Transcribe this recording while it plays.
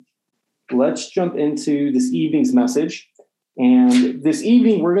let's jump into this evening's message. And this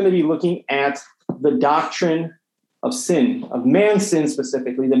evening, we're going to be looking at the doctrine of sin, of man's sin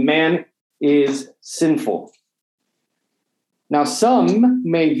specifically. The man is sinful. Now, some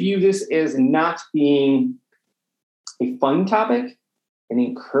may view this as not being a fun topic, an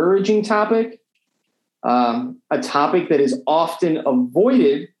encouraging topic, a topic that is often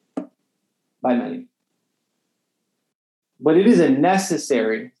avoided by many. But it is a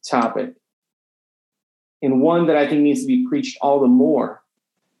necessary topic, and one that I think needs to be preached all the more,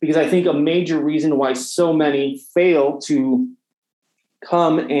 because I think a major reason why so many fail to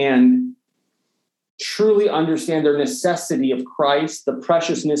come and truly understand their necessity of Christ, the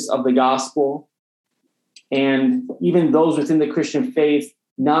preciousness of the gospel, and even those within the Christian faith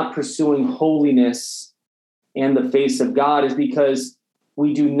not pursuing holiness and the face of God is because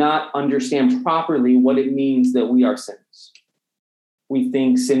we do not understand properly what it means that we are sinners. We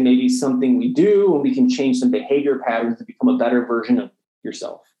think sin may be something we do and we can change some behavior patterns to become a better version of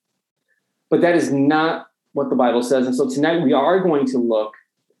yourself. But that is not what the Bible says. And so tonight we are going to look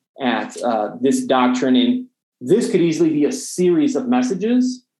at this doctrine, and this could easily be a series of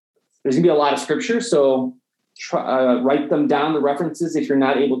messages. There's going to be a lot of scripture, so write them down, the references, if you're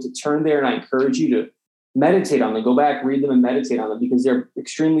not able to turn there, and I encourage you to meditate on them. Go back, read them, and meditate on them because they're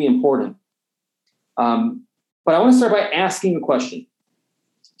extremely important. But I want to start by asking a question.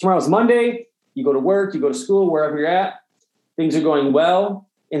 Tomorrow's Monday. You go to work, you go to school, wherever you're at. Things are going well,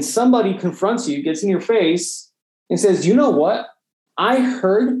 and somebody confronts you, gets in your face, and says, "You know what? I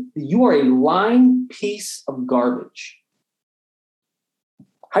heard that you are a lying piece of garbage."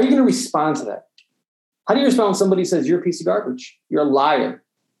 How are you going to respond to that? How do you respond when somebody says you're a piece of garbage? You're a liar.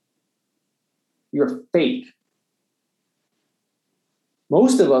 You're fake.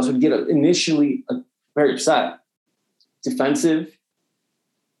 Most of us would get initially very upset, defensive.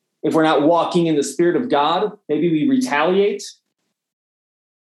 If we're not walking in the Spirit of God, maybe we retaliate.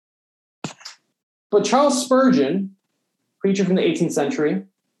 But Charles Spurgeon, preacher from the 18th century,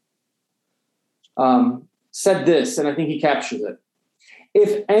 said this, and I think he captures it.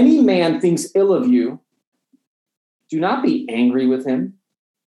 If any man thinks ill of you, do not be angry with him,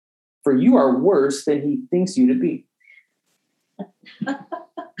 for you are worse than he thinks you to be.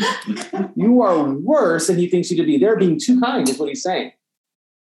 You are worse than he thinks you to be. They're being too kind, is what he's saying.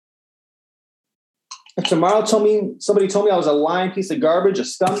 If tomorrow somebody told me I was a lying piece of garbage, a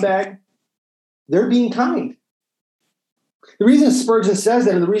scumbag, they're being kind. The reason Spurgeon says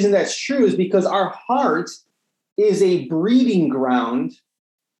that, and the reason that's true, is because our heart is a breeding ground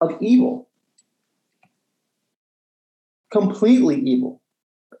of evil. Completely evil.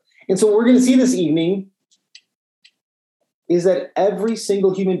 And so what we're going to see this evening is that every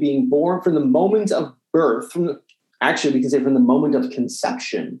single human being born from the moment of birth, we can say from the moment of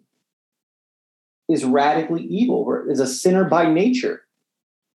conception, is radically evil, or is a sinner by nature.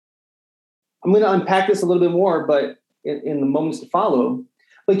 I'm going to unpack this a little bit more, but in the moments to follow.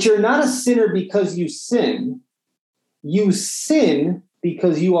 But you're not a sinner because you sin. You sin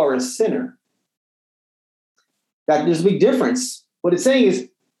because you are a sinner. That there's a big difference. What it's saying is,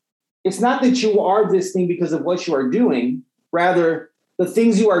 it's not that you are this thing because of what you are doing. Rather, the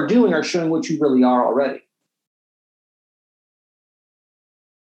things you are doing are showing what you really are already.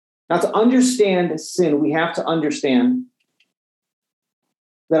 Now, to understand sin, we have to understand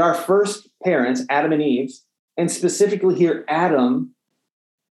that our first parents, Adam and Eve, and specifically here, Adam,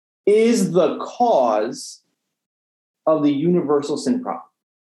 is the cause of the universal sin problem.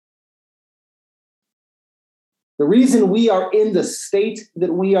 The reason we are in the state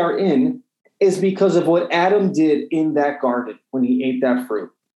that we are in is because of what Adam did in that garden when he ate that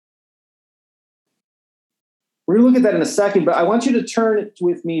fruit. We're going to look at that in a second, but I want you to turn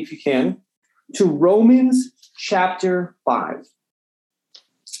with me, if you can, to Romans chapter 5.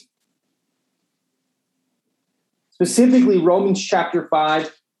 Specifically, Romans chapter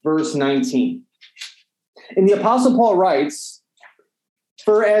 5, verse 19. And the Apostle Paul writes,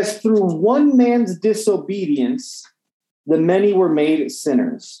 "For as through one man's disobedience, the many were made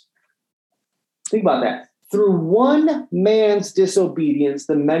sinners." Think about that. Through one man's disobedience,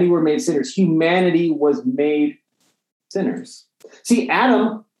 the many were made sinners. Humanity was made sinners. See,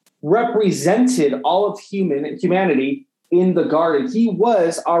 Adam represented all of humanity in the garden. He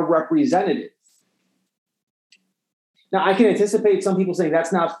was our representative. Now, I can anticipate some people saying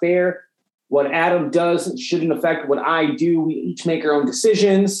that's not fair. What Adam does shouldn't affect what I do. We each make our own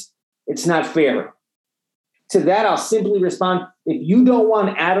decisions. It's not fair. To that, I'll simply respond, if you don't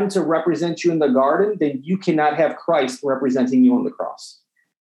want Adam to represent you in the garden, then you cannot have Christ representing you on the cross.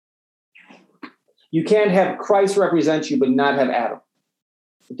 You can't have Christ represent you, but not have Adam.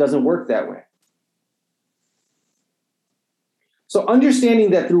 It doesn't work that way. So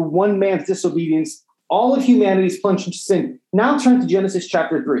understanding that through one man's disobedience, all of humanity is plunged into sin. Now turn to Genesis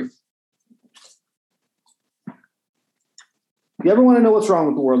chapter 3. If you ever want to know what's wrong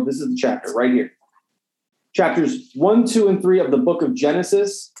with the world, this is the chapter right here. Chapters 1, 2, and 3 of the book of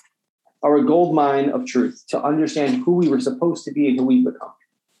Genesis are a gold mine of truth to understand who we were supposed to be and who we've become.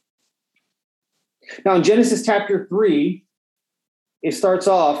 Now in Genesis chapter 3, it starts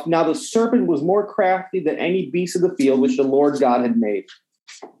off, now the serpent was more crafty than any beast of the field which the Lord God had made.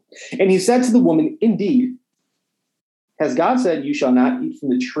 And he said to the woman, indeed, has God said, you shall not eat from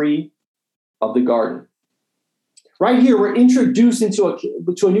the tree of the garden. Right here, we're introduced into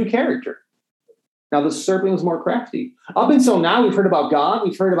a new character. Now, the serpent was more crafty. Up until now, we've heard about God,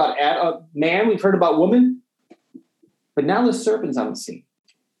 we've heard about man, we've heard about woman. But now the serpent's on the scene.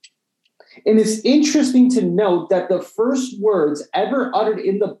 And it's interesting to note that the first words ever uttered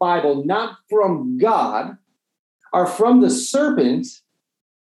in the Bible, not from God, are from the serpent,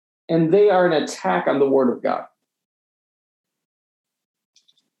 and they are an attack on the word of God.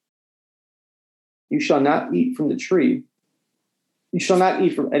 You shall not eat from the tree. You shall not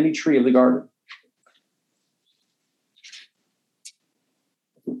eat from any tree of the garden.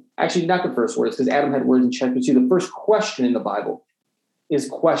 Actually, not the first words, because Adam had words in chapter 2. The first question in the Bible is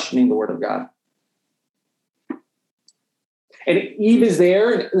questioning the word of God. And Eve is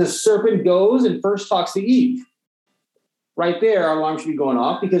there, and the serpent goes and first talks to Eve. Right there, our alarm should be going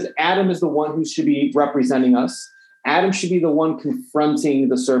off, because Adam is the one who should be representing us. Adam should be the one confronting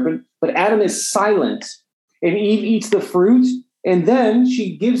the serpent, but Adam is silent. And Eve eats the fruit, and then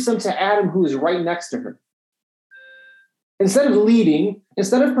she gives some to Adam, who is right next to her. Instead of leading,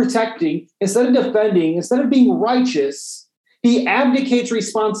 instead of protecting, instead of defending, instead of being righteous, he abdicates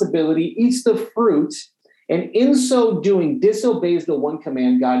responsibility, eats the fruit, and in so doing disobeys the one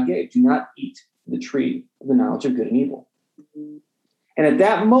command God gave. Do not eat the tree of the knowledge of good and evil. And at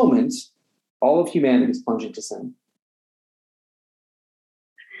that moment, all of humanity is plunged into sin.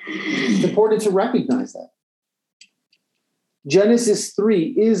 It's important to recognize that. Genesis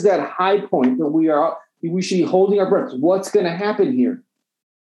 3 is that high point that we should be holding our breath. What's going to happen here?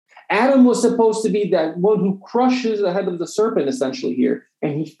 Adam was supposed to be that one who crushes the head of the serpent, essentially, here,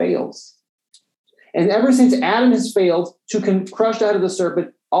 and he fails. And ever since Adam has failed to crush the head of the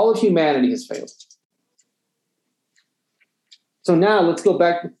serpent, all of humanity has failed. So now let's go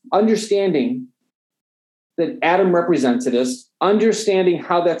back, understanding that Adam represented us, understanding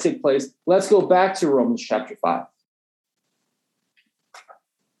how that took place. Let's go back to Romans chapter 5.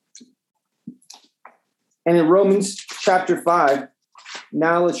 And in Romans chapter 5,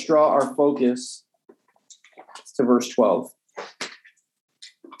 now let's draw our focus to verse 12.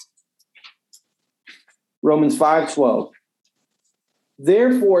 Romans 5:12.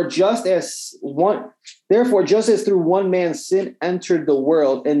 Therefore, just as through one man sin entered the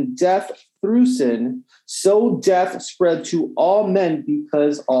world, and death through sin, so death spread to all men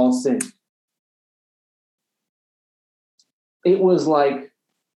because all sinned. It was like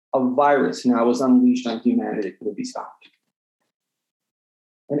a virus now was unleashed on humanity. It couldn't be stopped.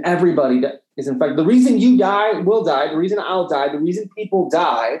 And everybody is infected. The reason you will die, the reason I'll die, the reason people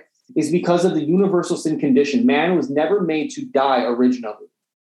die is because of the universal sin condition. Man was never made to die originally.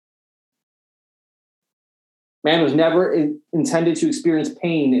 Man was never intended to experience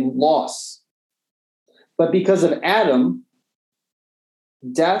pain and loss. But because of Adam,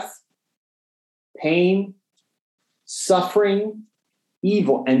 death, pain, suffering,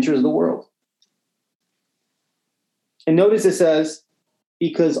 evil enters the world. And notice it says,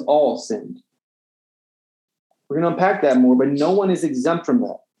 because all sinned. We're going to unpack that more, but no one is exempt from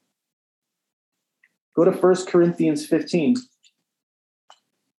that. Go to 1 Corinthians 15.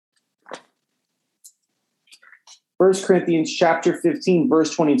 1 Corinthians chapter 15,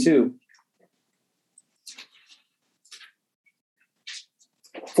 verse 22.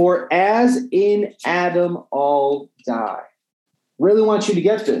 For as in Adam all die. Really want you to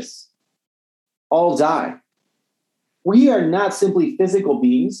get this. All die. We are not simply physical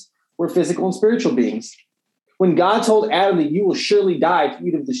beings. We're physical and spiritual beings. When God told Adam that you will surely die if you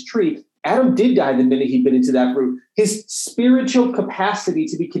eat of this tree, Adam did die the minute he bit into that fruit. His spiritual capacity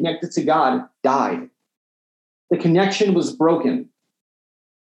to be connected to God died. The connection was broken.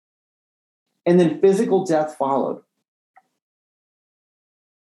 And then physical death followed.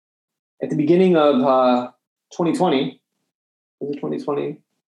 At the beginning of 2020, was it 2020?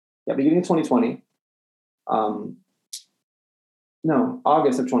 Yeah, beginning of 2020.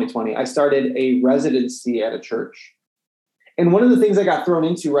 August of 2020, I started a residency at a church. And one of the things I got thrown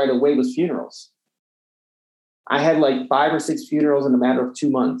into right away was funerals. I had like 5 or 6 funerals in a matter of 2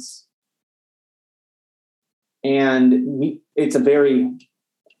 months. And it's a very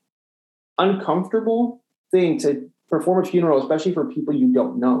uncomfortable thing to perform a funeral, especially for people you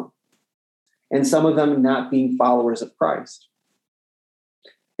don't know. And some of them not being followers of Christ.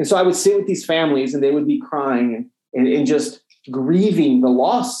 And so I would sit with these families and they would be crying and just grieving the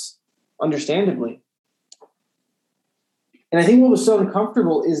loss, understandably. And I think what was so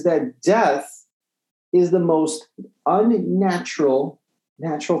uncomfortable is that death is the most natural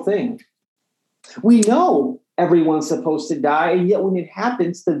thing. We know everyone's supposed to die, and yet when it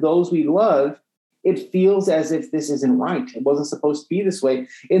happens to those we love, it feels as if this isn't right. It wasn't supposed to be this way.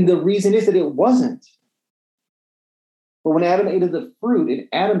 And the reason is that it wasn't. But when Adam ate of the fruit, and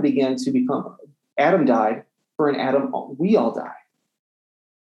Adam died, for an Adam, we all die.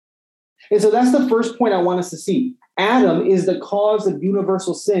 And so that's the first point I want us to see. Adam is the cause of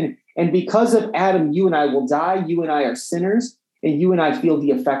universal sin. And because of Adam, you and I will die. You and I are sinners. And you and I feel the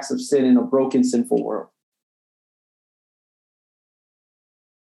effects of sin in a broken, sinful world.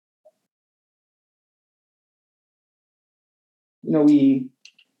 You know, we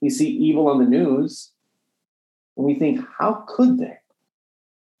see evil on the news, and we think, how could they?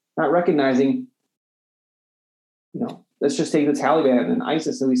 Not recognizing, let's just take the Taliban and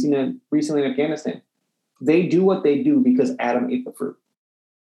ISIS that we've seen it recently in Afghanistan. They do what they do because Adam ate the fruit.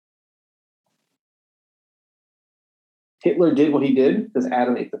 Hitler did what he did because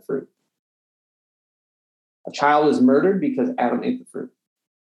Adam ate the fruit. A child is murdered because Adam ate the fruit.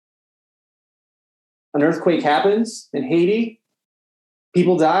 An earthquake happens in Haiti.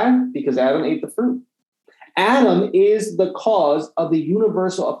 People die because Adam ate the fruit. Adam is the cause of the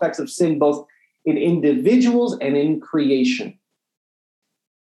universal effects of sin, both in individuals and in creation.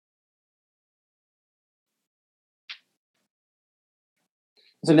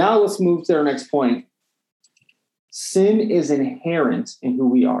 So now let's move to our next point. Sin is inherent in who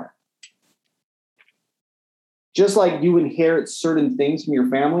we are. Just like you inherit certain things from your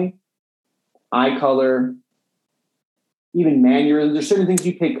family, eye color, even mannerisms, there's certain things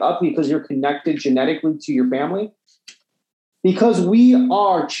you pick up because you're connected genetically to your family. Because we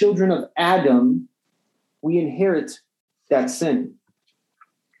are children of Adam, we inherit that sin.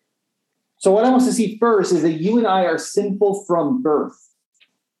 So what I want to see first is that you and I are sinful from birth.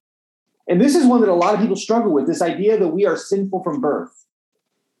 And this is one that a lot of people struggle with, this idea that we are sinful from birth.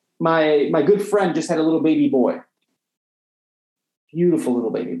 My good friend just had a little baby boy. Beautiful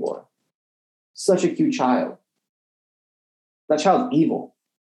little baby boy. Such a cute child. That child's evil.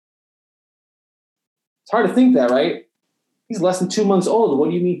 It's hard to think that, right? He's less than 2 months old. What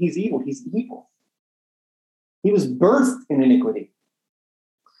do you mean he's evil? He's evil. He was birthed in iniquity.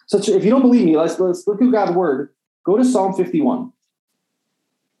 So if you don't believe me, let's look at God's word. Go to Psalm 51.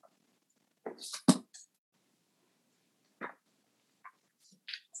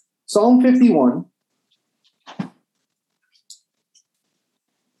 Psalm 51,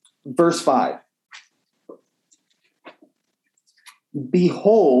 verse 5.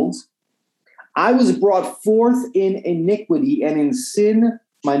 Behold, I was brought forth in iniquity, and in sin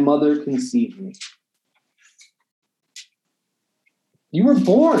my mother conceived me. You were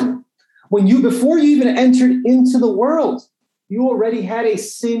born. Before you even entered into the world, you already had a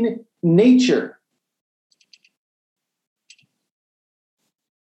sin nature.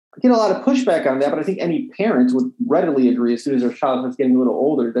 I get a lot of pushback on that, but I think any parent would readily agree as soon as their child starts getting a little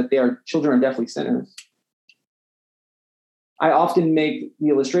older that children are definitely sinners. I often make the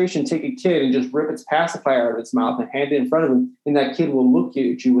illustration, take a kid and just rip its pacifier out of its mouth and hand it in front of him, and that kid will look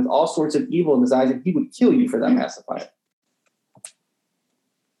at you with all sorts of evil in his eyes, and he would kill you for that pacifier.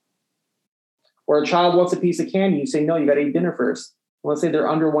 Or a child wants a piece of candy, you say, no, you got to eat dinner first. Let's say they're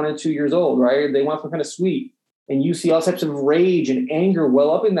under 1 and 2 years old, right? They want some kind of sweet. And you see all types of rage and anger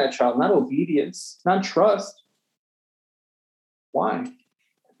well up in that child, not obedience, not trust. Why?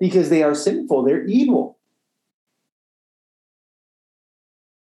 Because they are sinful. They're evil.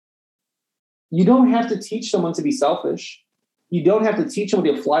 You don't have to teach someone to be selfish. You don't have to teach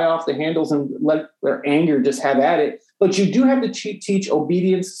someone to fly off the handles and let their anger just have at it. But you do have to teach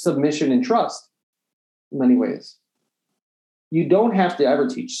obedience, submission, and trust in many ways. You don't have to ever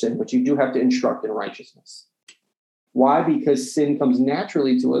teach sin, but you do have to instruct in righteousness. Why? Because sin comes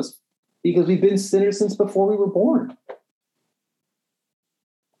naturally to us because we've been sinners since before we were born.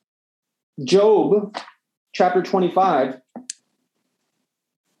 Job chapter 25,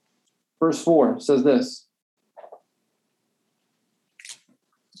 verse 4 says this.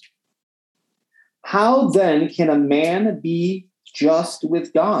 How then can a man be just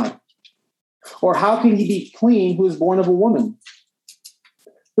with God? Or how can he be clean who is born of a woman?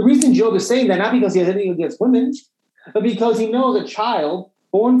 The reason Job is saying that, not because he has anything against women, but because he knows a child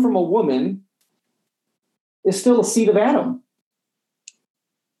born from a woman is still a seed of Adam.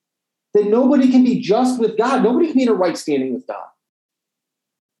 That nobody can be just with God. Nobody can be in a right standing with God.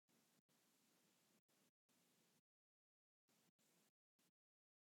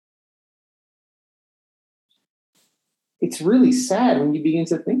 It's really sad when you begin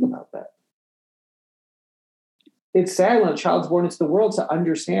to think about that. It's sad when a child's born into the world to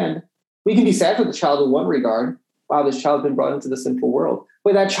understand. We can be sad for the child in one regard. Wow, this child's been brought into the sinful world.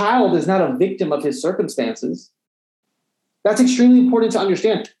 But that child is not a victim of his circumstances. That's extremely important to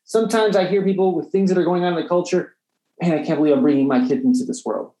understand. Sometimes I hear people with things that are going on in the culture, man, I can't believe I'm bringing my kid into this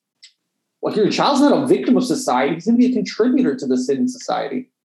world. Well, your child's not a victim of society. He's going to be a contributor to the sin in society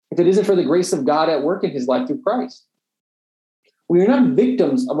if it isn't for the grace of God at work in his life through Christ. We are not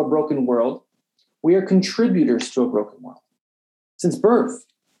victims of a broken world. We are contributors to a broken world since birth.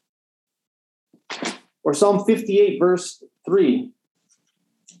 Or Psalm 58, verse 3.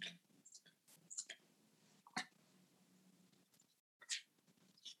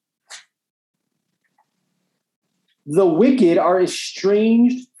 The wicked are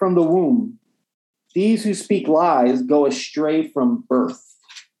estranged from the womb. These who speak lies go astray from birth.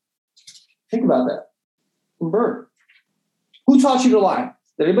 Think about that. From birth. Who taught you to lie?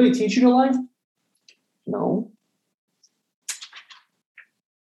 Did anybody teach you to lie? No.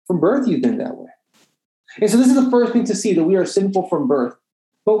 From birth, you've been that way. And so this is the first thing to see, that we are sinful from birth.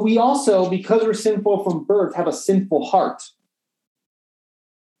 But we also, because we're sinful from birth, have a sinful heart.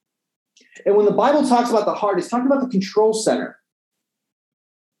 And when the Bible talks about the heart, it's talking about the control center.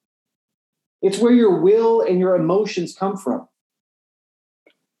 It's where your will and your emotions come from.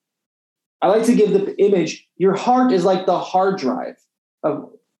 I like to give the image, your heart is like the hard drive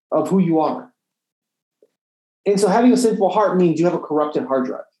of who you are. And so having a sinful heart means you have a corrupted hard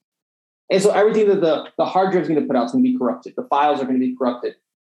drive. And so everything that the hard drive is going to put out is going to be corrupted. The files are going to be corrupted.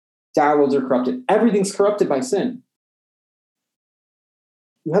 Downloads are corrupted. Everything's corrupted by sin.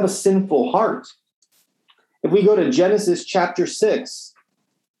 You have a sinful heart. If we go to Genesis chapter 6,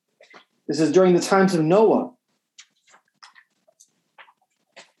 this is during the times of Noah.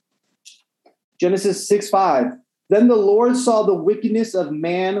 Genesis 6:5. Then the Lord saw the wickedness of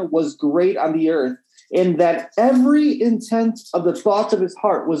man was great on the earth, and that every intent of the thoughts of his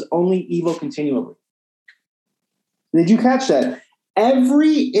heart was only evil continually. Did you catch that?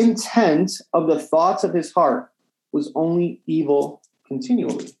 Every intent of the thoughts of his heart was only evil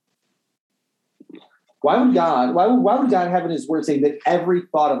continually. Why would God have in his word saying that every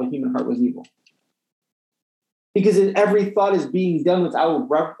thought of a human heart was evil? Because every thought is being done without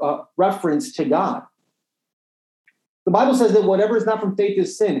reference to God. The Bible says that whatever is not from faith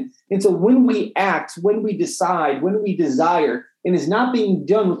is sin. And so when we act, when we decide, when we desire, and is not being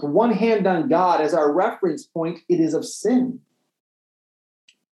done with one hand on God as our reference point, it is of sin.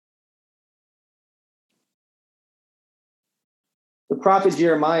 The prophet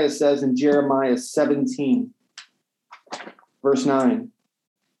Jeremiah says in Jeremiah 17, verse 9,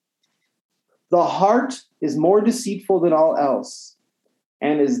 the heart is more deceitful than all else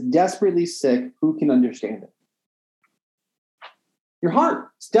and is desperately sick. Who can understand it? Your heart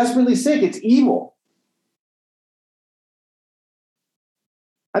is desperately sick. It's evil.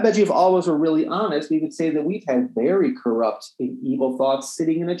 I bet you if all of us were really honest, we would say that we've had very corrupt and evil thoughts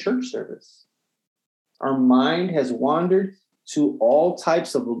sitting in a church service. Our mind has wandered to all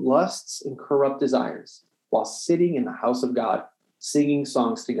types of lusts and corrupt desires while sitting in the house of God, singing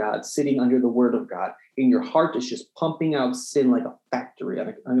songs to God, sitting under the word of God. And your heart is just pumping out sin like a factory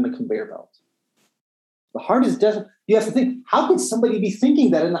on a conveyor belt. The heart is desperate. You have to think, how could somebody be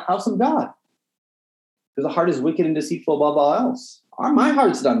thinking that in the house of God? Because the heart is wicked and deceitful above all else. My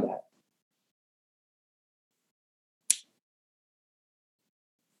heart's done that.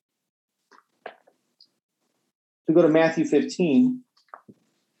 To go to Matthew 15.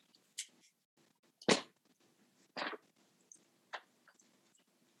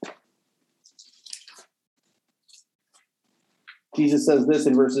 Jesus says this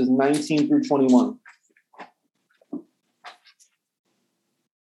in verses 19 through 21.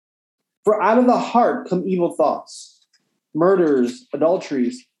 For out of the heart come evil thoughts, murders,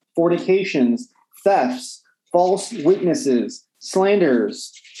 adulteries, fornications, thefts, false witnesses,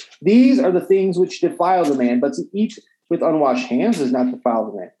 slanders. These are the things which defile the man, but to eat with unwashed hands does not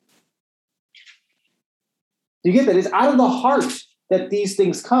defile the man. Do you get that? It's out of the heart that these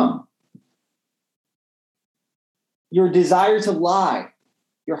things come. Your desire to lie,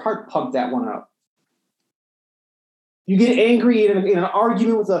 your heart pumped that one out. You get angry in an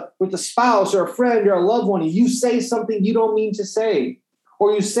argument with a spouse or a friend or a loved one, and you say something you don't mean to say.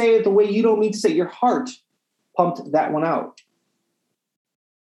 Or you say it the way you don't mean to say it. Your heart pumped that one out.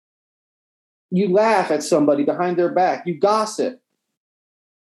 You laugh at somebody behind their back. You gossip.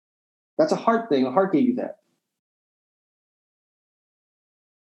 That's a heart thing. The heart gave you that.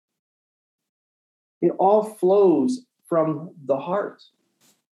 It all flows from the heart.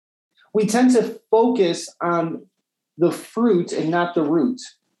 We tend to focus on the fruit and not the root.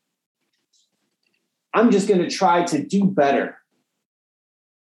 I'm just going to try to do better.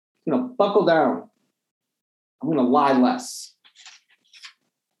 Buckle down. I'm going to lie less.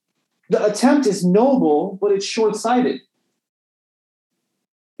 The attempt is noble, but it's short-sighted.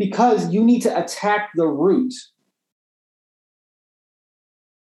 Because you need to attack the root.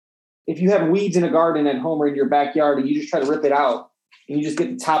 If you have weeds in a garden at home or in your backyard and you just try to rip it out and you just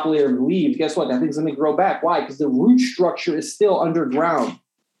get the top layer of leaves, guess what? That thing's going to grow back. Why? Because the root structure is still underground.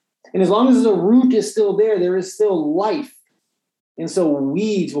 And as long as the root is still there, there is still life. And so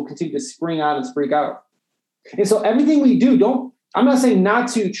weeds will continue to spring out and spring out. And so everything we do, I'm not saying not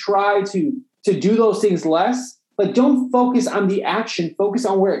to try to do those things less, but don't focus on the action. Focus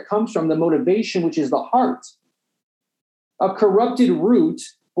on where it comes from, the motivation, which is the heart. A corrupted root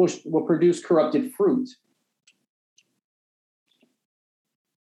will produce corrupted fruit.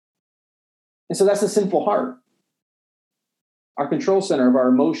 And so that's the sinful heart. Our control center of our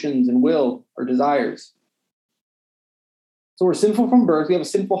emotions and will, our desires. So we're sinful from birth. We have a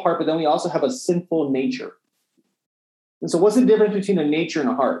sinful heart, but then we also have a sinful nature. And so what's the difference between a nature and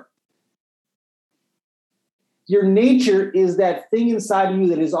a heart? Your nature is that thing inside of you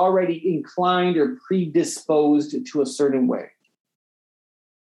that is already inclined or predisposed to a certain way.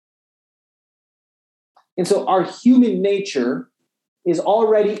 And so our human nature is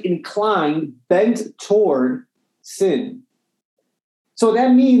already inclined, bent toward sin. So what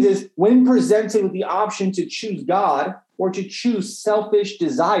that means is when presented with the option to choose God or to choose selfish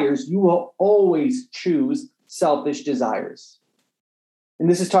desires, you will always choose selfish desires. And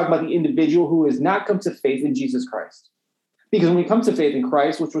this is talking about the individual who has not come to faith in Jesus Christ. Because when we come to faith in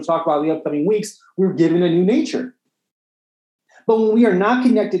Christ, which we'll talk about in the upcoming weeks, we're given a new nature. But when we are not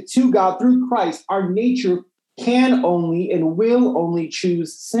connected to God through Christ, our nature can only and will only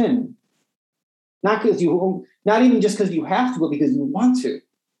choose sin. Not even just because you have to, but because you want to. It's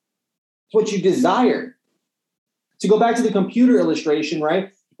what you desire. To go back to the computer illustration,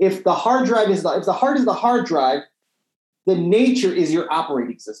 right? If the heart is the hard drive, the nature is your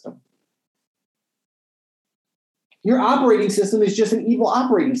operating system. Your operating system is just an evil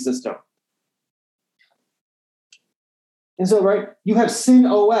operating system. And so, right, you have sin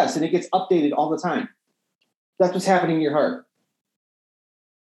OS and it gets updated all the time. That's what's happening in your heart.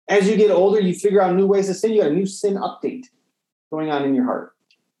 As you get older, you figure out new ways to sin. You got a new sin update going on in your heart.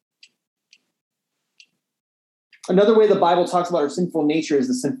 Another way the Bible talks about our sinful nature is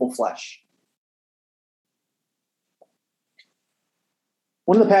the sinful flesh.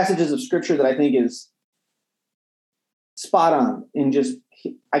 One of the passages of scripture that I think is spot on and just,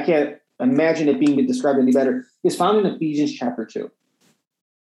 I can't imagine it being described any better, is found in Ephesians chapter 2.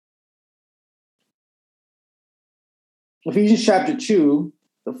 Ephesians chapter 2,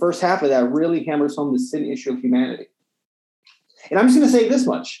 the first half of that really hammers home the sin issue of humanity. And I'm just going to say this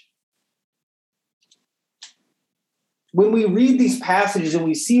much. When we read these passages and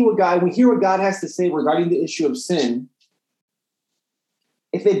we hear what God has to say regarding the issue of sin,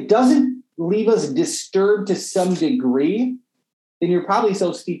 if it doesn't leave us disturbed to some degree, then you're probably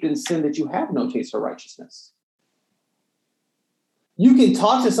so steeped in sin that you have no taste for righteousness. You can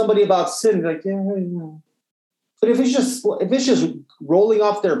talk to somebody about sin and be like, yeah. But if it's just rolling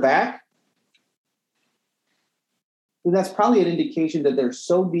off their back, then that's probably an indication that they're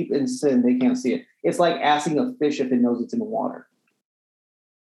so deep in sin they can't see it. It's like asking a fish if it knows it's in the water.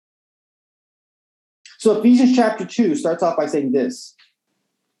 So Ephesians chapter 2 starts off by saying this.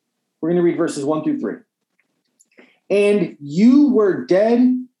 We're going to read verses 1 through 3. And you were dead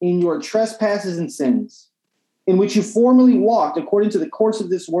in your trespasses and sins, in which you formerly walked according to the course of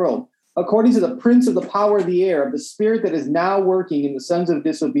this world, according to the prince of the power of the air, of the spirit that is now working in the sons of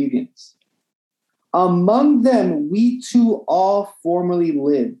disobedience. Among them we too all formerly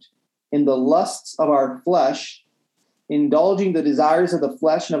lived in the lusts of our flesh, indulging the desires of the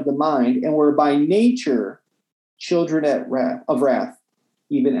flesh and of the mind, and were by nature children of wrath,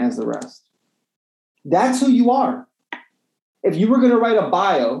 even as the rest. That's who you are. If you were going to write a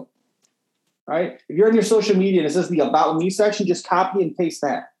bio, right? If you're in your social media and it says the About Me section, just copy and paste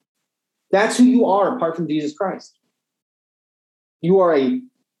that. That's who you are apart from Jesus Christ. You are a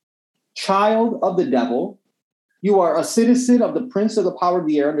child of the devil. You are a citizen of the prince of the power of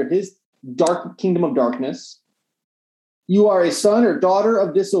the air under his dark kingdom of darkness. You are a son or daughter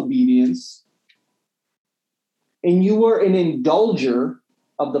of disobedience, and you were an indulger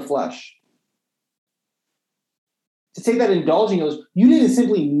of the flesh. To take that indulging, you didn't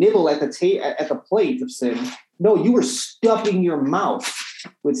simply nibble at the plate of sin. No, you were stuffing your mouth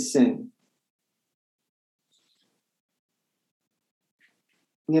with sin.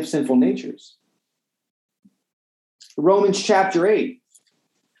 We have sinful natures. Romans chapter 8.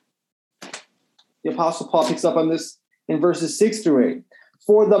 The Apostle Paul picks up on this in verses 6 through 8.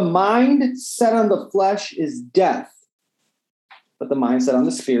 For the mind set on the flesh is death, but the mind set on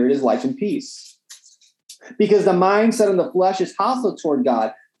the spirit is life and peace. Because the mind set on the flesh is hostile toward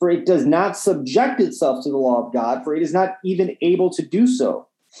God, for it does not subject itself to the law of God, for it is not even able to do so.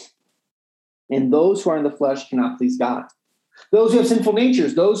 And those who are in the flesh cannot please God. Those who have sinful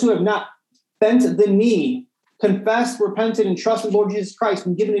natures, those who have not bent the knee, confessed, repented, and trusted Lord Jesus Christ,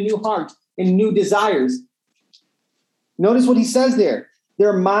 and given a new heart and new desires. Notice what he says there.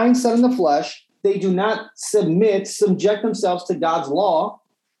 Their mind set on the flesh, they do not subject themselves to God's law,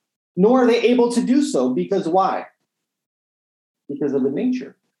 nor are they able to do so. Because why? Because of the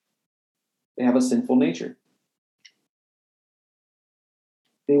nature. They have a sinful nature.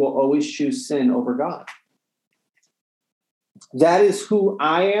 They will always choose sin over God. That is who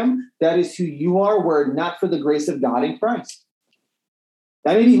I am. That is who you are, were it not for the grace of God in Christ.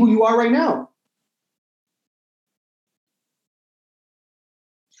 That may be who you are right now.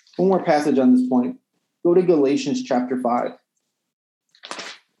 One more passage on this point. Go to Galatians chapter 5.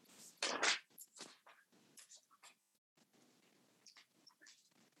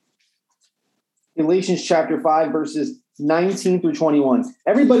 Galatians chapter 5, verses 19 through 21.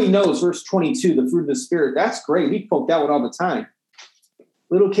 Everybody knows verse 22, the fruit of the Spirit. That's great. We poke that one all the time.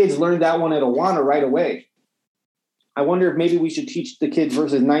 Little kids learn that one at Awana right away. I wonder if maybe we should teach the kids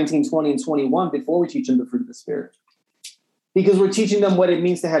verses 19, 20, and 21 before we teach them the fruit of the Spirit. Because we're teaching them what it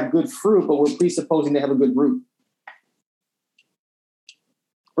means to have good fruit, but we're presupposing they have a good root.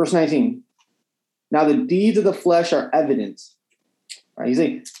 Verse 19. Now the deeds of the flesh are evident. Right? He's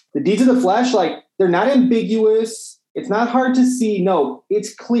saying the deeds of the flesh, like, they're not ambiguous. It's not hard to see. No,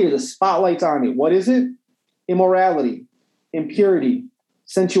 it's clear. The spotlight's on it. What is it? Immorality, impurity,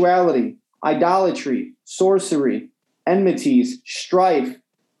 sensuality, idolatry, sorcery, enmities, strife,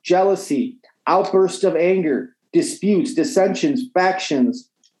 jealousy, outbursts of anger, disputes, dissensions,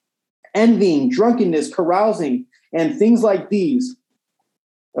 factions, envying, drunkenness, carousing, and things like these,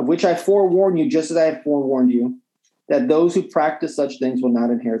 of which I forewarn you, just as I have forewarned you, that those who practice such things will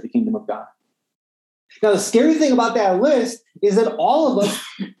not inherit the kingdom of God. Now, the scary thing about that list is that all of us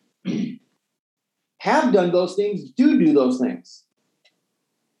have done those things, do those things.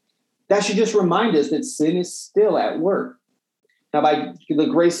 That should just remind us that sin is still at work. Now, by the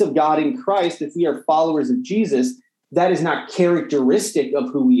grace of God in Christ, if we are followers of Jesus, that is not characteristic of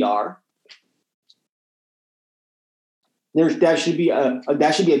who we are. That should be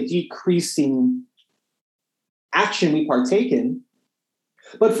a decreasing action we partake in.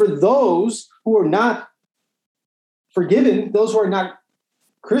 But for those who are not forgiven, those who are not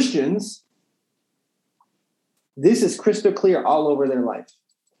Christians, this is crystal clear all over their life.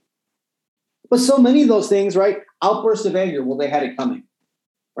 But so many of those things, right? Outbursts of anger, well, they had it coming,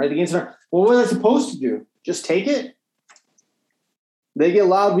 right? Well, what are they supposed to do? Just take it? They get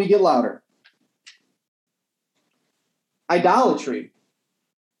loud, we get louder. Idolatry,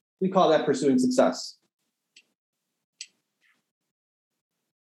 we call that pursuing success.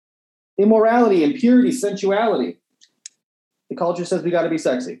 Immorality, impurity, sensuality. The culture says we got to be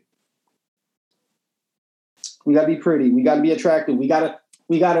sexy. We got to be pretty. We got to be attractive. We got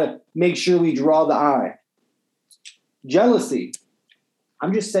to make sure we draw the eye. Jealousy.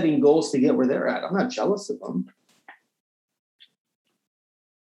 I'm just setting goals to get where they're at. I'm not jealous of them.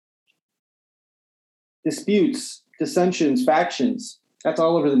 Disputes, dissensions, factions. That's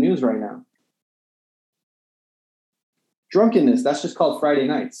all over the news right now. Drunkenness. That's just called Friday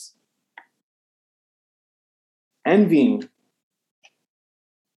nights. Envying.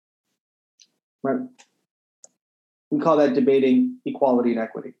 Right? We call that debating equality and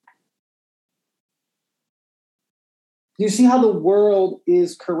equity. You see how the world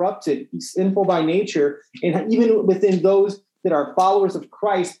is corrupted, sinful by nature, and even within those that are followers of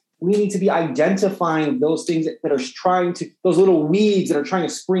Christ, we need to be identifying those things that are those little weeds that are trying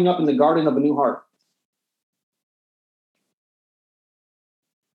to spring up in the garden of a new heart.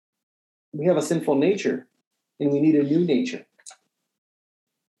 We have a sinful nature, and we need a new nature.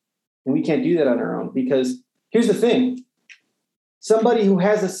 And we can't do that on our own, because here's the thing. Somebody who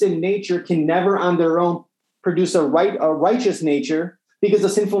has a sin nature can never on their own produce a righteous nature, because the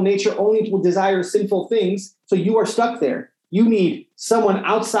sinful nature only desires sinful things. So you are stuck there. You need someone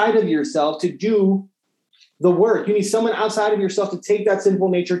outside of yourself to do the work. You need someone outside of yourself to take that sinful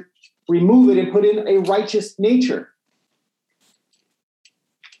nature, remove it, and put in a righteous nature.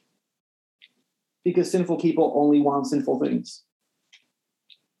 Because sinful people only want sinful things.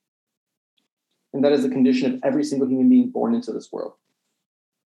 And that is the condition of every single human being born into this world.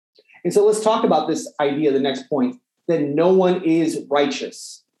 And so let's talk about this idea, the next point, that no one is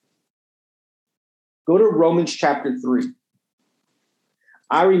righteous. Go to Romans chapter 3.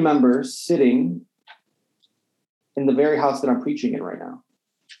 I remember sitting in the very house that I'm preaching in right now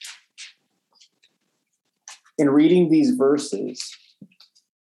and reading these verses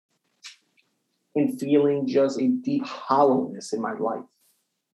and feeling just a deep hollowness in my life.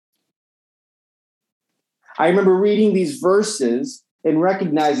 I remember reading these verses and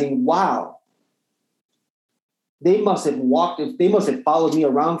recognizing, wow, they must have followed me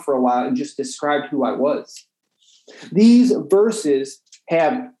around for a while and just described who I was. These verses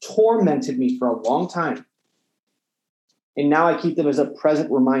have tormented me for a long time. And now I keep them as a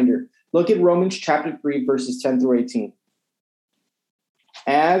present reminder. Look at Romans chapter 3, verses 10 through 18.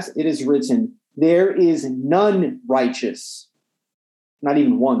 As it is written, there is none righteous, not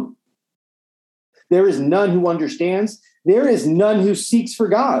even one. There is none who understands. There is none who seeks for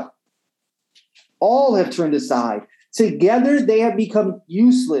God. All have turned aside. Together they have become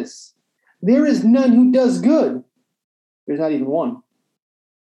useless. There is none who does good. There's not even one.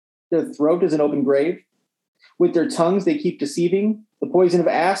 Their throat is an open grave. With their tongues they keep deceiving. The poison of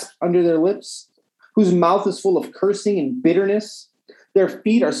asp under their lips, whose mouth is full of cursing and bitterness. Their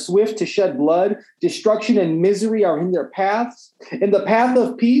feet are swift to shed blood. Destruction and misery are in their paths. And the path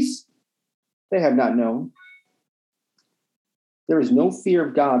of peace they have not known. There is no fear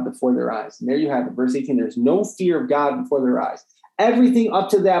of God before their eyes. And there you have it, verse 18. There is no fear of God before their eyes. Everything up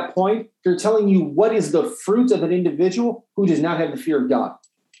to that point, they're telling you what is the fruit of an individual who does not have the fear of God.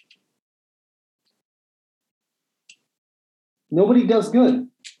 Nobody does good.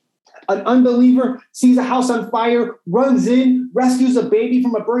 An unbeliever sees a house on fire, runs in, rescues a baby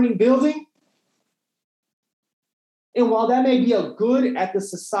from a burning building. And while that may be a good at the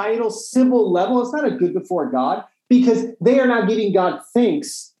societal, civil level, it's not a good before God because they are not giving God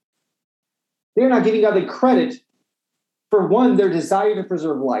thanks. They're not giving God the credit for, one, their desire to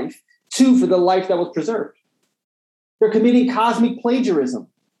preserve life, two, for the life that was preserved. They're committing cosmic plagiarism.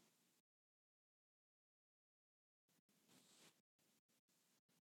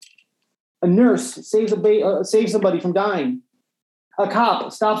 A nurse saves somebody from dying. A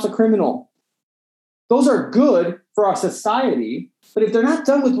cop stops a criminal. Those are good for our society, but if they're not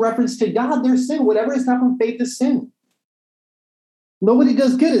done with reference to God, they're sin. Whatever is not from faith is sin. Nobody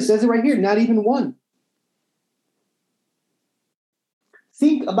does good. It says it right here, not even one.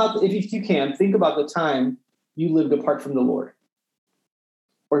 Think about, if you can, think about the time you lived apart from the Lord.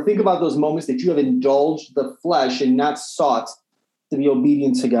 Or think about those moments that you have indulged the flesh and not sought to be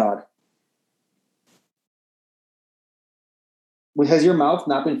obedient to God. Has your mouth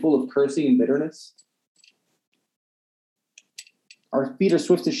not been full of cursing and bitterness? Our feet are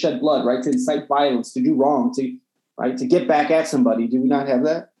swift to shed blood, right? To incite violence, to do wrong, to get back at somebody. Do we not have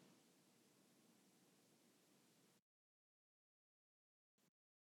that?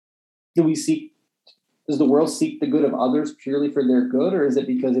 Does the world seek the good of others purely for their good, or is it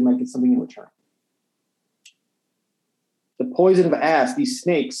because they might get something in return? The poison of asp, these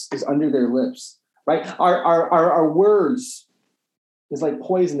snakes, is under their lips, right? Our words is like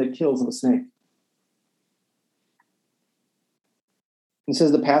poison that kills of a snake. It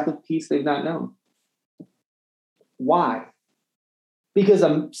says the path of peace they've not known. Why? Because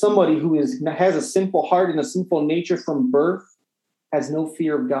somebody who has a sinful heart and a sinful nature from birth has no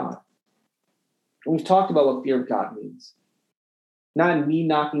fear of God. And we've talked about what fear of God means. Not knee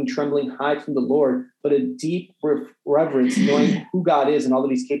knocking, trembling, hide from the Lord, but a deep reverence, knowing who God is and all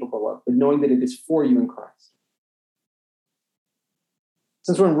that he's capable of, but knowing that it is for you in Christ.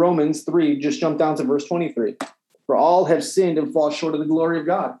 Since we're in Romans 3, just jump down to verse 23. For all have sinned and fall short of the glory of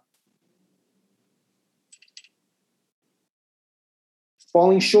God.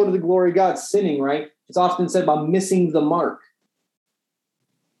 Falling short of the glory of God, sinning, right? It's often said about missing the mark.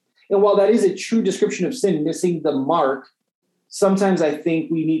 And while that is a true description of sin, missing the mark, sometimes I think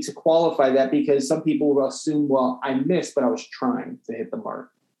we need to qualify that because some people will assume, well, I missed, but I was trying to hit the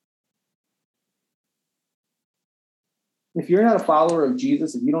mark. If you're not a follower of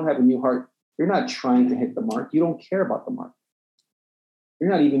Jesus, if you don't have a new heart, you're not trying to hit the mark. You don't care about the mark. You're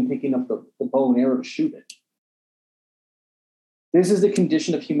not even picking up the bow and arrow to shoot it. This is the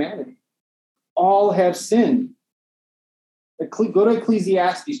condition of humanity. All have sinned. Go to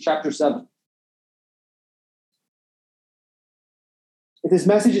Ecclesiastes chapter 7. If this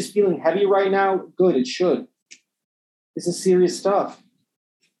message is feeling heavy right now, good, it should. This is serious stuff.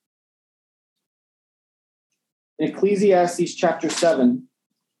 In Ecclesiastes chapter 7,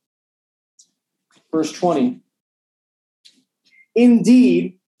 verse 20.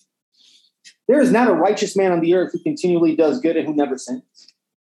 Indeed, there is not a righteous man on the earth who continually does good and who never sins.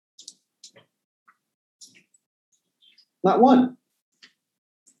 Not one.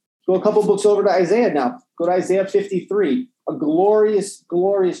 Go a couple books over to Isaiah now. Go to Isaiah 53, a glorious,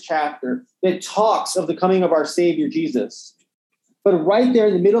 glorious chapter that talks of the coming of our Savior Jesus. But right there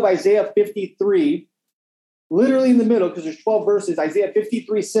in the middle of Isaiah 53, literally in the middle, because there's 12 verses, Isaiah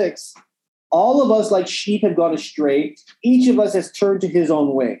 53:6, all of us like sheep have gone astray. Each of us has turned to his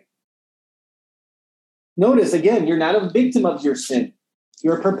own way. Notice again, you're not a victim of your sin.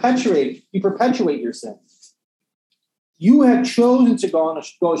 You perpetuate your sin. You have chosen to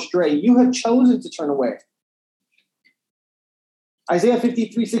go astray. You have chosen to turn away. Isaiah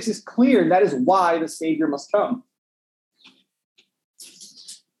 53:6 is clear, and that is why the Savior must come.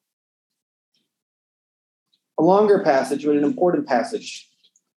 A longer passage, but an important passage.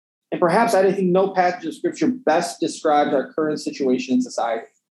 And perhaps I think no passage of Scripture best describes our current situation in society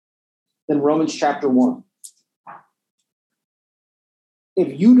than Romans chapter 1.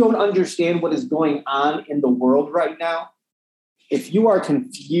 If you don't understand what is going on in the world right now, if you are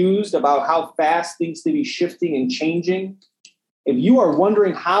confused about how fast things may be shifting and changing, if you are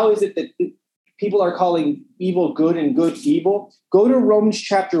wondering how is it that people are calling evil good and good evil, go to Romans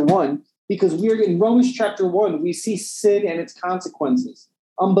chapter 1, because we are in Romans chapter 1, we see sin and its consequences,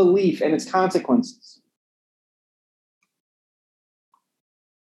 unbelief and its consequences.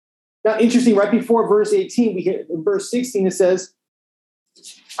 Now, interesting, right before verse 18, we hit verse 16, it says,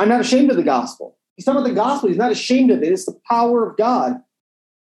 I'm not ashamed of the gospel. He's talking about the gospel. He's not ashamed of it. It's the power of God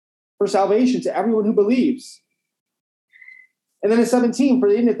for salvation to everyone who believes. And then in 17, for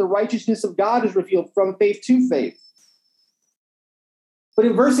in it the righteousness of God is revealed from faith to faith. But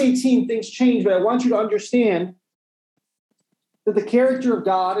in verse 18, things change, but I want you to understand that the character of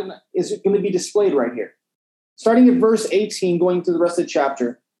God is going to be displayed right here. Starting at verse 18, going through the rest of the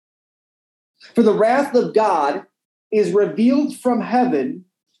chapter. For the wrath of God is revealed from heaven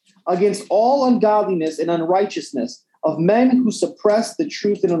against all ungodliness and unrighteousness of men who suppress the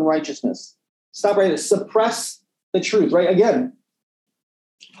truth in unrighteousness. Stop right there. Suppress the truth, right? Again,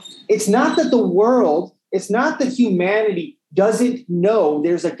 it's not that the world, it's not that humanity doesn't know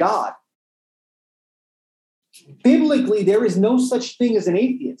there's a God. Biblically, there is no such thing as an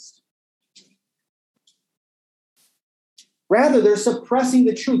atheist. Rather, they're suppressing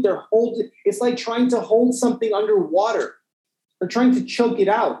the truth. It's like trying to hold something underwater. They're trying to choke it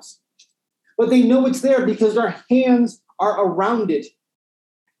out. But they know it's there because their hands are around it.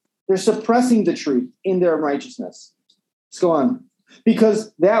 They're suppressing the truth in their unrighteousness. Let's go on.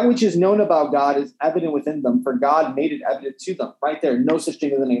 Because that which is known about God is evident within them, for God made it evident to them. Right there, no such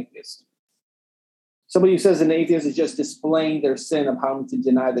thing as an atheist. Somebody who says an atheist is just displaying their sin of how to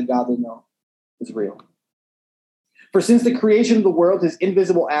deny the God they know is real. For since the creation of the world, his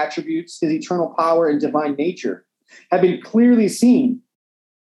invisible attributes, his eternal power and divine nature have been clearly seen,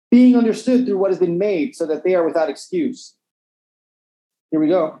 being understood through what has been made, so that they are without excuse. Here we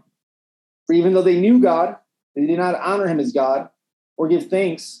go. For even though they knew God, they did not honor him as God or give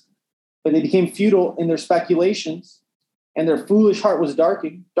thanks, but they became futile in their speculations, and their foolish heart was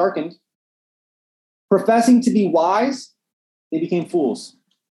darkened. Professing to be wise, they became fools,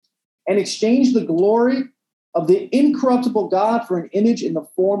 and exchanged the glory of the incorruptible God for an image in the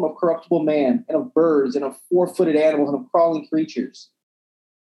form of corruptible man, and of birds, and of four-footed animals, and of crawling creatures.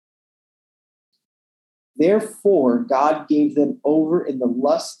 Therefore, God gave them over in the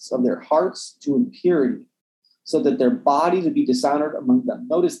lusts of their hearts to impurity, so that their bodies would be dishonored among them.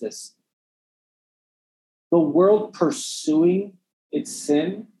 Notice this. The world pursuing its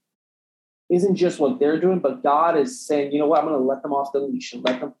sin isn't just what they're doing, but God is saying, you know what, I'm going to let them off the leash and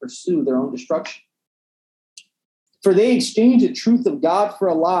let them pursue their own destruction. For they exchanged the truth of God for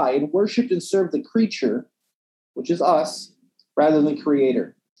a lie and worshiped and served the creature, which is us, rather than the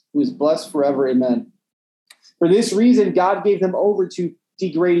Creator, who is blessed forever. Amen. For this reason, God gave them over to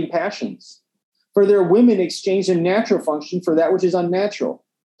degrading passions. For their women exchanged a natural function for that which is unnatural.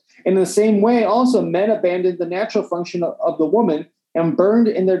 And in the same way, also men abandoned the natural function of the woman and burned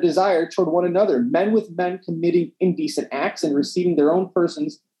in their desire toward one another, men with men committing indecent acts and receiving their own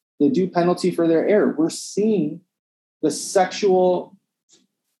persons the due penalty for their error. We're seeing the sexual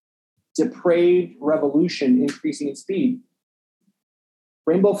depraved revolution increasing in speed.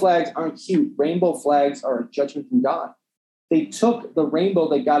 Rainbow flags aren't cute. Rainbow flags are a judgment from God. They took the rainbow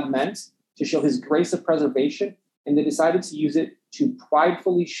that God meant to show his grace of preservation, and they decided to use it to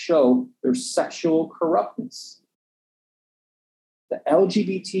pridefully show their sexual corruptness. The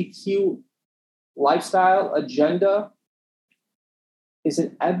LGBTQ lifestyle agenda is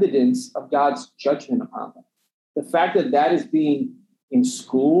an evidence of God's judgment upon them. The fact that that is being in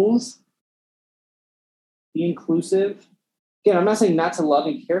schools, be inclusive. Again, I'm not saying not to love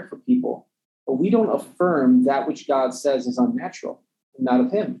and care for people, but we don't affirm that which God says is unnatural and not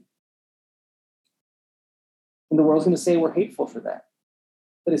of him. And the world's going to say we're hateful for that.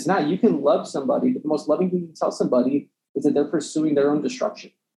 But it's not. You can love somebody, but the most loving thing you can tell somebody is that they're pursuing their own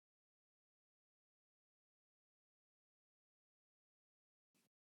destruction.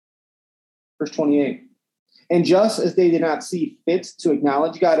 Verse 28. And just as they did not see fit to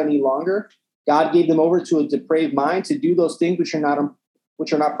acknowledge God any longer, God gave them over to a depraved mind to do those things which are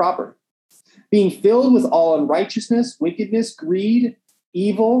not proper. Being filled with all unrighteousness, wickedness, greed,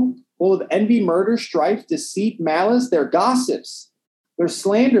 evil, full of envy, murder, strife, deceit, malice, they're gossips, they're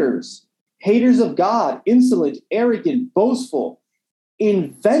slanderers, haters of God, insolent, arrogant, boastful,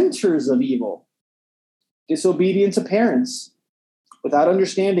 inventors of evil, disobedient to parents, without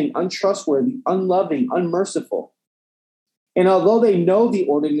understanding, untrustworthy, unloving, unmerciful. And although they know the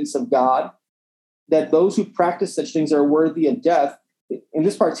ordinance of God, that those who practice such things are worthy of death, and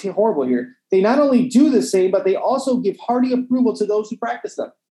this part's horrible here, they not only do the same, but they also give hearty approval to those who practice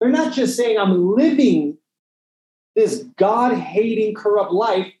them. They're not just saying, I'm living this God-hating, corrupt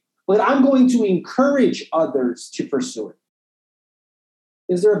life, but I'm going to encourage others to pursue it.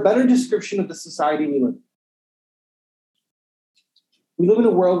 Is there a better description of the society we live in? We live in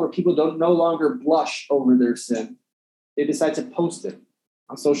a world where people don't no longer blush over their sin. They decide to post it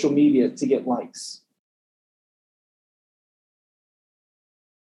on social media to get likes.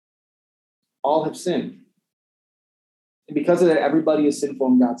 All have sinned. And because of that, everybody is sinful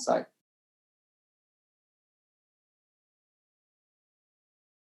in God's sight.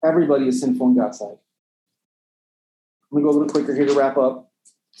 Everybody is sinful in God's sight. I'm going to go a little quicker here to wrap up.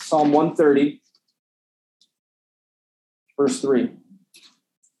 Psalm 130, verse 3.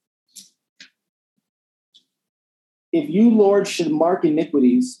 If you, Lord, should mark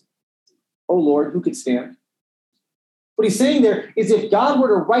iniquities, O Lord, who could stand? What he's saying there is if God were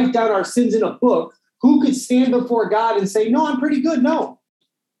to write down our sins in a book, who could stand before God and say, no, I'm pretty good? No.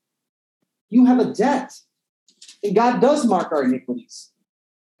 You have a debt. And God does mark our iniquities.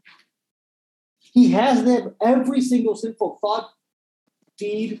 He has them. Every single sinful thought,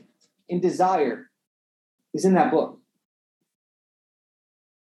 deed, and desire is in that book.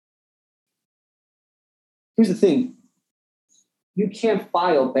 Here's the thing. You can't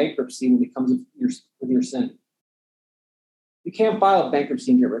file bankruptcy when it comes with your sin. You can't file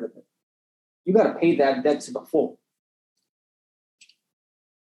bankruptcy and get rid of it. You got to pay that debt to the full.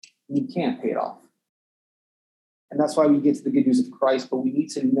 You can't pay it off. And that's why we get to the good news of Christ, but we need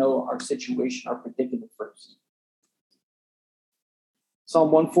to know our situation, our predicament first.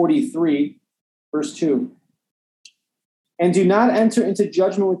 Psalm 143, verse 2. And do not enter into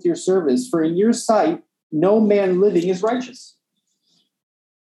judgment with your servants, for in your sight no man living is righteous.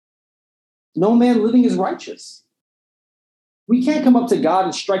 No man living is righteous. We can't come up to God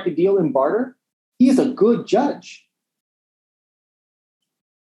and strike a deal and barter. He is a good judge.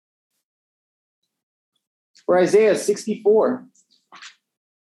 Or Isaiah 64,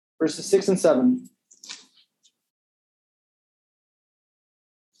 verses 6 and 7.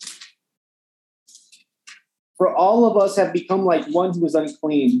 For all of us have become like one who is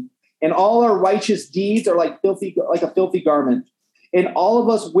unclean, and all our righteous deeds are like a filthy garment. And all of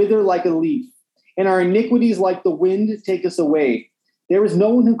us wither like a leaf, and our iniquities like the wind take us away. There is no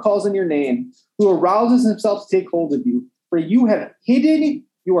one who calls on your name, who arouses himself to take hold of you. For you have hidden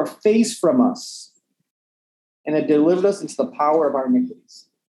your face from us and have delivered us into the power of our iniquities.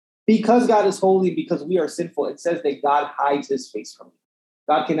 Because God is holy, because we are sinful, it says that God hides his face from you.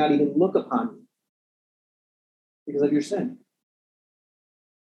 God cannot even look upon you because of your sin.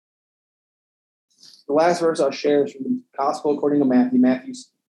 The last verse I'll share is from the Gospel according to Matthew, Matthew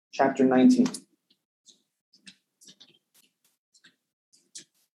chapter 19.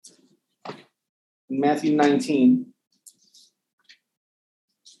 In Matthew 19,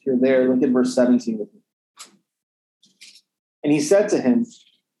 if you're there, look at verse 17 with me. And he said to him,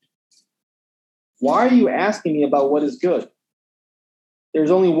 why are you asking me about what is good?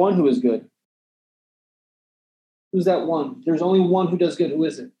 There's only one who is good. Who's that one? There's only one who does good. Who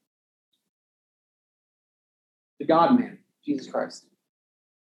is it? The God-man, Jesus Christ.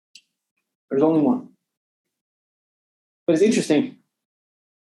 There's only one. But it's interesting.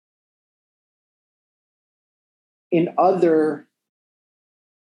 in some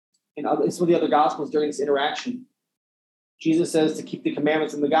of the other gospels during this interaction, Jesus says to keep the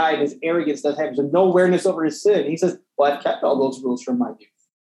commandments, and the guy in his arrogance does have no awareness over his sin. He says, well, I've kept all those rules from my youth.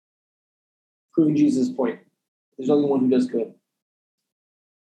 Proving Jesus' point. There's only one who does good.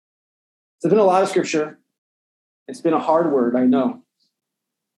 So there's been a lot of scripture. It's been a hard word, I know.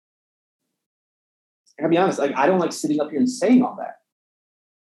 I gotta be honest, I don't like sitting up here and saying all that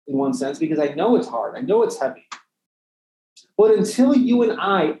in one sense, because I know it's hard. I know it's heavy. But until you and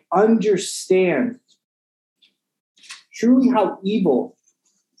I understand truly how evil,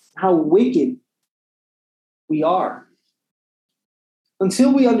 how wicked we are,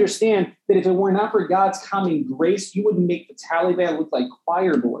 until we understand that if it were not for God's common grace, you wouldn't make the Taliban look like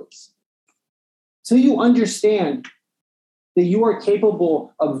choir boys. Until you understand that you are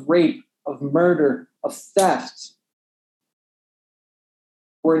capable of rape, of murder, of theft,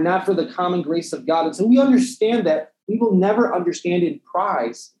 were it not for the common grace of God. Until we understand that, we will never understand and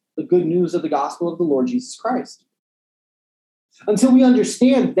prize the good news of the gospel of the Lord Jesus Christ. Until we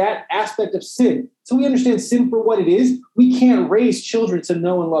understand that aspect of sin, until we understand sin for what it is, we can't raise children to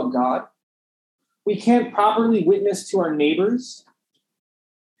know and love God. We can't properly witness to our neighbors.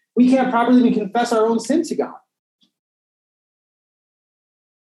 We can't properly even confess our own sin to God.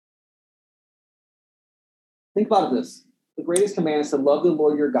 Think about this. The greatest command is to love the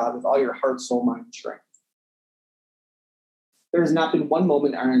Lord your God with all your heart, soul, mind, and strength. There has not been one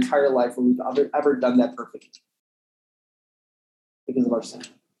moment in our entire life where we've ever done that perfectly because of our sin.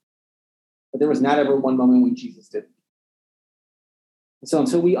 But there was not ever one moment when Jesus did. And so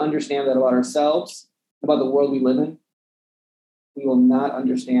until we understand that about ourselves, about the world we live in, we will not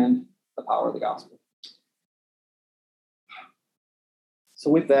understand the power of the gospel. So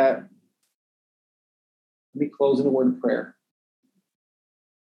with that, let me close in a word of prayer.